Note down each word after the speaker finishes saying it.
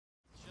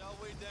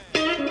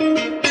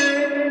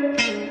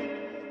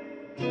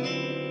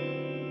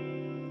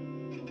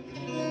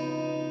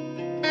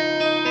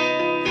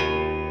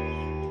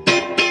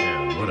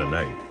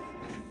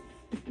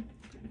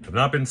I've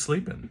not been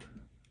sleeping.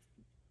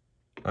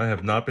 I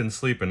have not been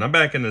sleeping. I'm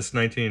back in this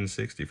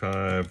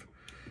 1965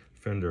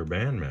 Fender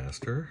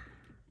Bandmaster.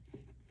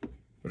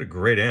 What a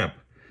great amp.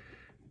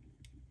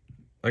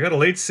 I got a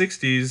late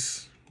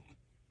 60s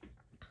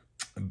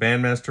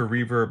Bandmaster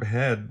reverb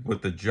head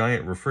with the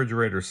giant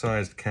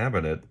refrigerator-sized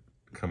cabinet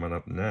coming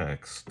up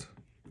next.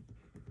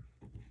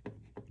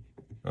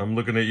 I'm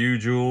looking at you,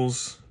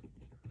 Jules.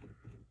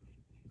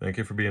 Thank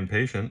you for being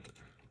patient.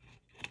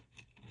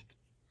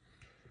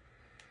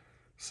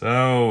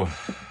 So,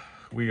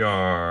 we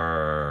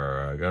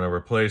are going to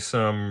replace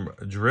some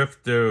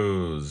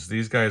driftos.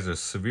 These guys are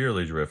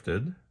severely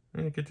drifted. I'm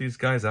going to get these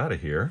guys out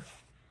of here.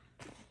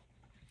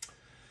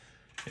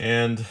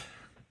 And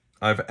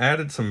I've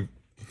added some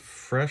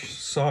fresh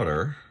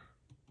solder.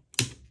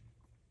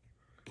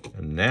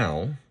 And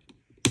now,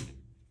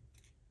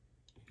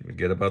 we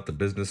get about the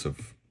business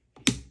of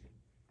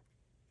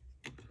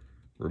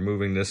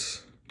removing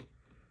this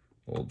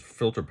old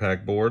filter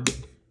pack board.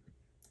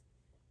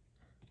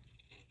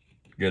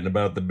 Getting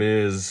about the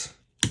biz.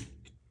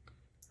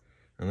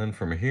 And then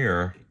from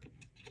here,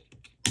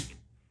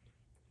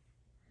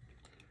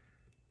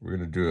 we're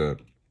going to do a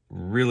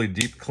really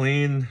deep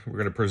clean. We're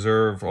going to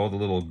preserve all the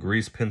little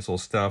grease pencil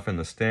stuff in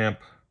the stamp.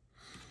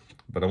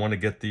 But I want to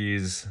get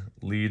these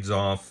leads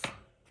off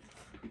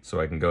so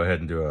I can go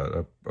ahead and do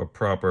a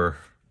proper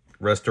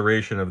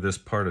restoration of this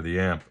part of the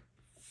amp.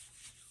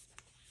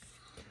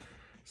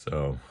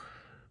 So,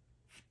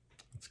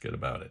 let's get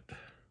about it.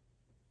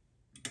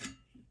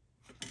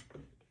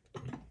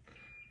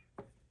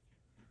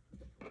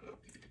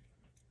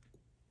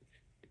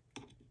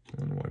 I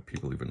don't know why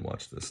people even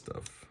watch this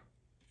stuff.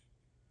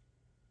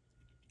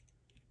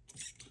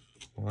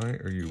 Why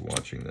are you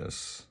watching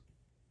this?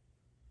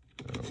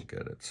 I don't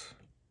get it.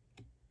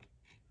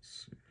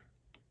 Let's see.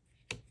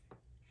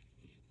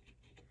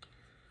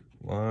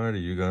 Why do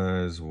you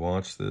guys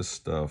watch this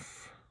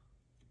stuff?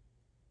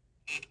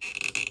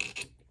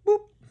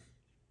 Boop.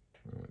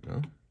 There we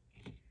go.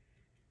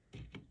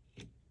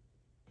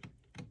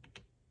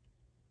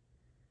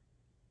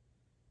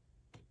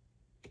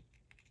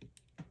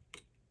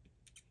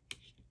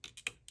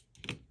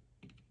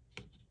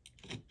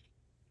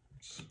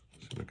 See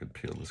if I could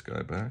peel this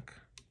guy back.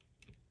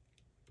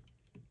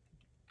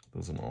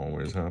 Doesn't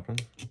always happen.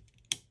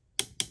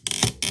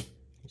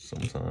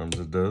 Sometimes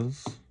it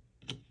does.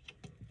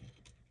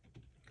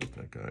 Get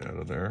that guy out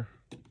of there.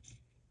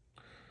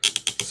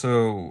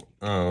 So,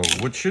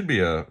 what should be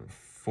a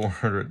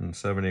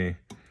 4.7K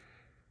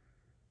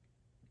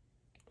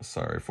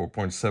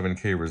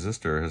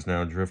resistor has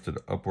now drifted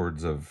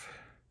upwards of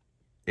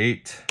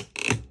 8.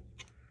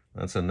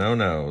 That's a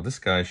no-no. This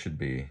guy should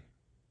be,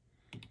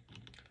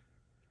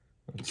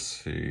 let's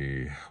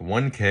see,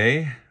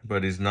 1K,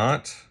 but he's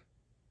not.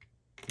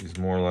 He's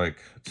more like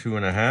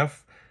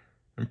 2.5.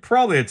 And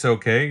probably it's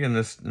okay in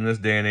this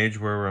day and age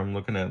where I'm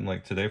looking at,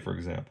 like today, for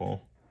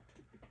example.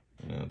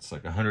 You know, it's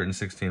like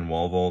 116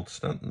 wall volts.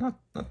 Not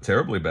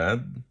terribly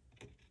bad.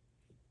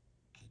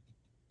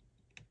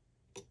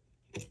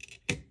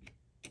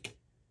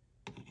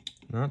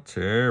 Not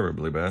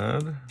terribly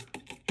bad. There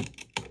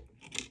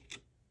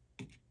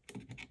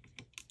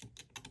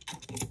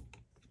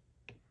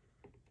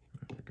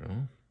we go.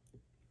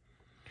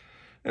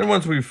 And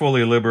once we've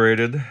fully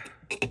liberated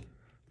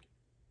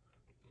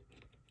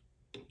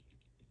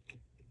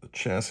the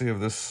chassis of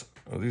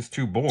these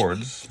two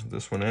boards,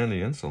 this one and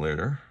the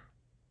insulator,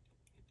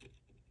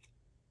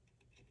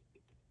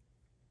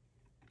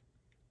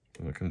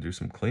 then I can do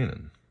some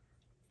cleaning.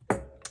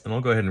 And I'll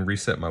go ahead and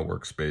reset my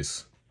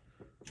workspace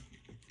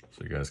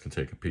so you guys can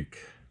take a peek.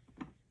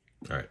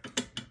 All right.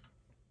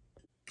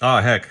 Oh,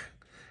 heck.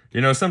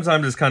 You know,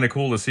 sometimes it's kind of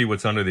cool to see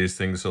what's under these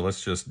things, so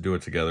let's just do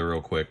it together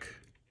real quick.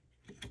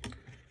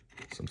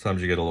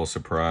 Sometimes you get a little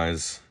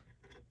surprise.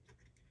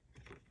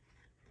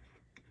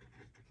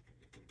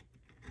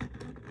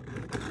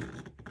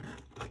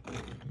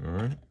 All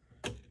right.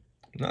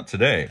 Not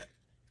today.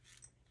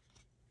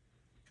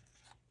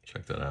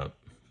 Check that out.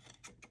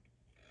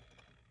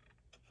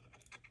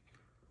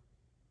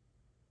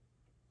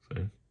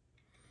 See?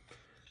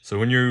 So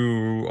when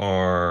you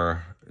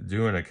are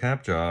doing a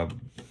cap job,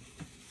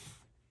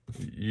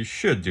 you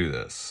should do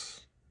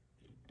this.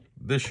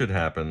 This should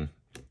happen.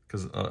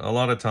 Because a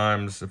lot of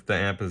times, if the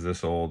amp is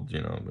this old,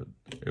 you know,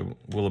 it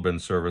will have been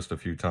serviced a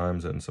few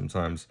times, and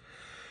sometimes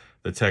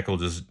the tech will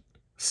just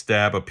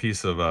stab a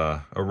piece of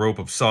a rope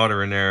of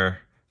solder in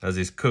there as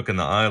he's cooking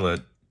the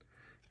eyelet,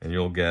 and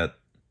you'll get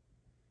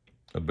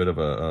a bit of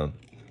a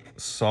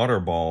solder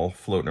ball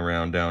floating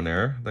around down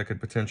there that could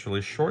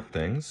potentially short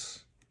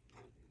things.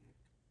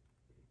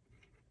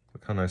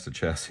 Look how nice the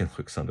chassis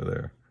looks under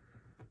there.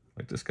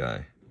 Like this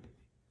guy.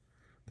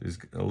 There's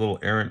a little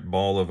errant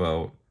ball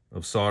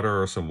of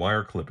solder or some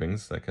wire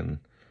clippings that can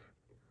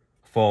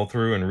fall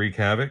through and wreak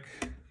havoc.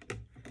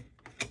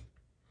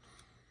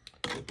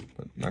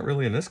 But not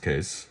really in this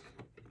case.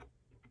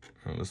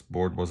 Oh, this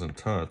board wasn't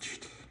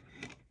touched.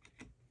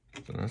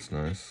 So that's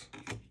nice.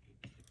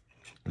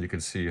 And you can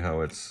see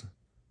how it's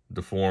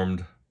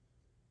deformed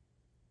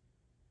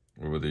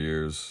over the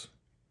years.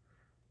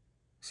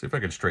 See if I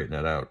can straighten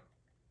that out.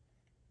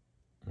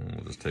 And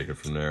we'll just take it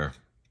from there.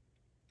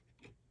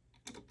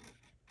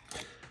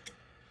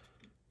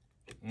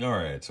 All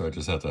right, so I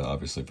just have to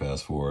obviously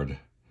fast forward.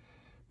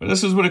 But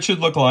this is what it should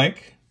look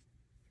like.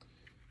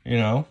 You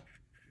know,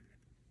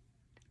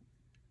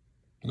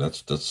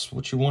 that's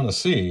what you want to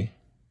see.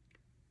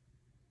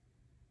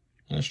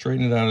 I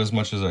straightened it out as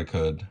much as I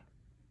could.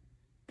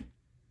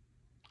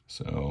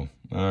 So,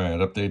 all right,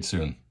 update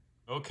soon.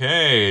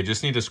 Okay,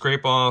 just need to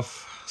scrape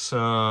off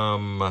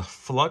some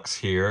flux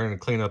here and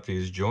clean up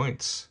these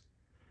joints.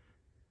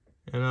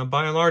 And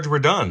by and large, we're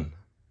done.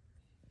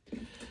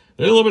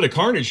 There's a little bit of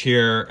carnage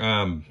here,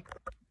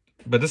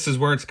 but this is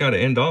where it's got to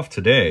end off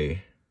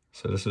today.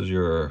 So this is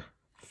your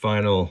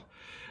final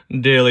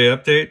daily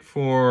update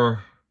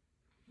for,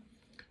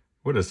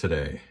 what is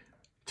today?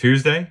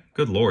 Tuesday?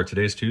 Good Lord,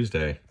 today's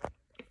Tuesday.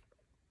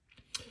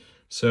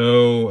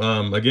 So,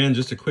 again,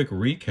 just a quick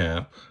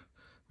recap.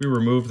 We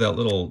removed that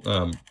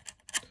little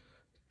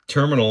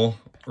terminal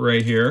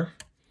right here.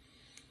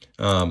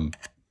 The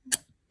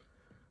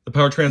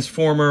power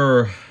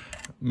transformer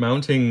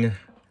mounting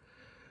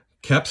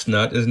caps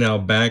nut is now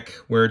back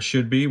where it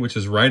should be, which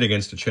is right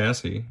against the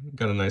chassis.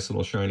 Got a nice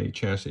little shiny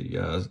chassis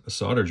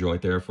solder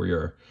joint there for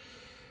your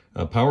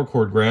power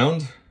cord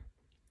ground.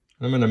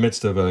 I'm in the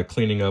midst of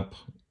cleaning up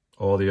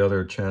all the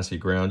other chassis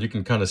ground. You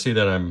can kind of see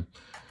that I'm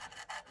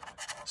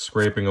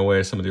scraping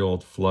away some of the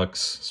old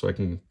flux so I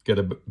can get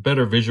a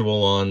better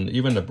visual on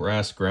even the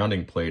brass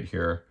grounding plate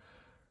here.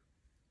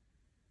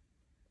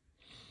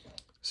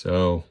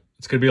 So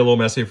it's going to be a little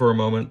messy for a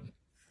moment.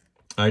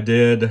 I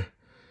did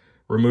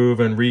remove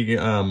and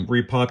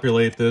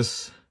repopulate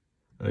this,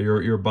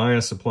 your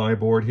bias supply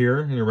board here,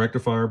 and your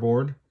rectifier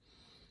board.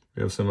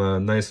 We have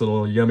some nice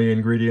little yummy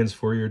ingredients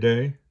for your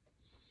day.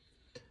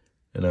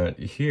 And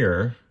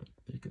here,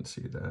 you can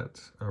see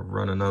that I'll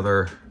run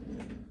another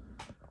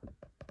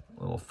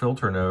little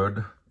filter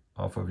node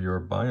off of your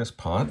bias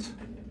pot.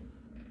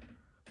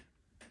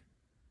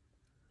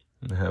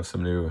 And I have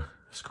some new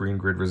screen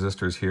grid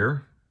resistors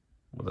here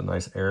with a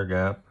nice air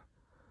gap.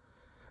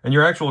 And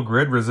your actual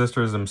grid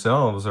resistors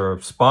themselves are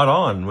spot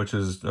on, which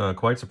is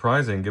quite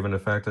surprising given the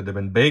fact that they've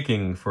been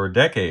baking for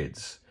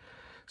decades.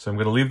 So I'm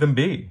going to leave them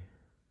be.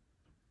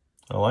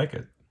 I like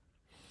it.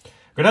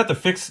 I'm going to have to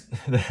fix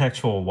the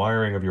actual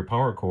wiring of your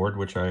power cord,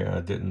 which I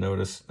didn't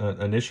notice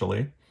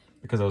initially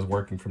because I was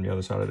working from the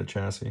other side of the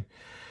chassis.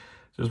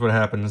 Just what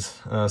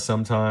happens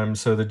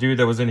sometimes. So the dude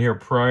that was in here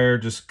prior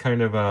just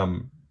kind of,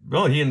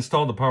 well, he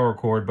installed the power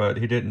cord, but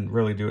he didn't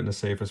really do it in the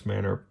safest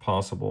manner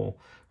possible,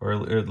 or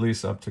at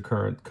least up to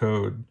current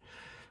code.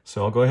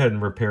 So I'll go ahead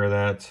and repair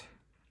that.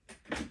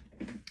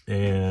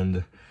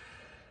 And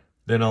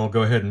then I'll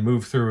go ahead and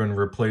move through and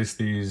replace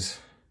these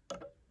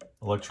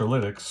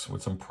electrolytics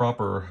with some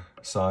proper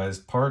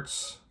sized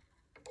parts.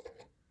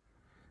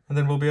 And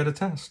then we'll be at a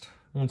test.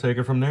 We'll take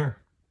it from there.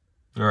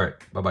 All right,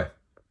 bye-bye.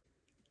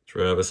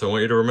 Travis, I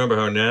want you to remember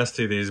how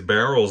nasty these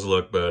barrels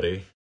look,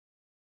 buddy.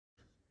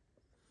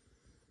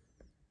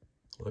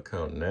 Look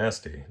how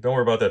nasty. Don't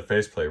worry about that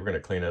faceplate. We're going to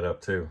clean it up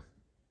too.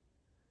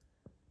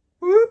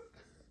 Whoop.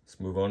 Let's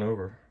move on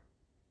over.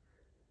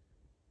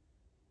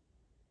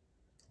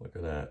 Look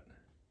at that.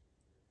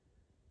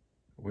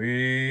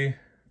 We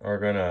are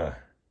going to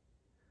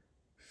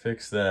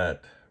fix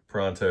that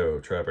pronto,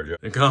 Trapper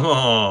Joe. Come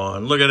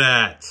on, look at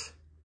that.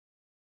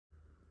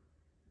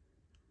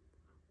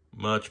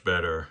 Much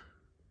better.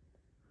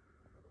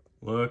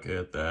 Look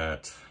at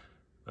that.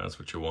 That's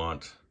what you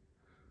want.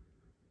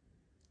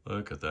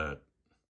 Look at that.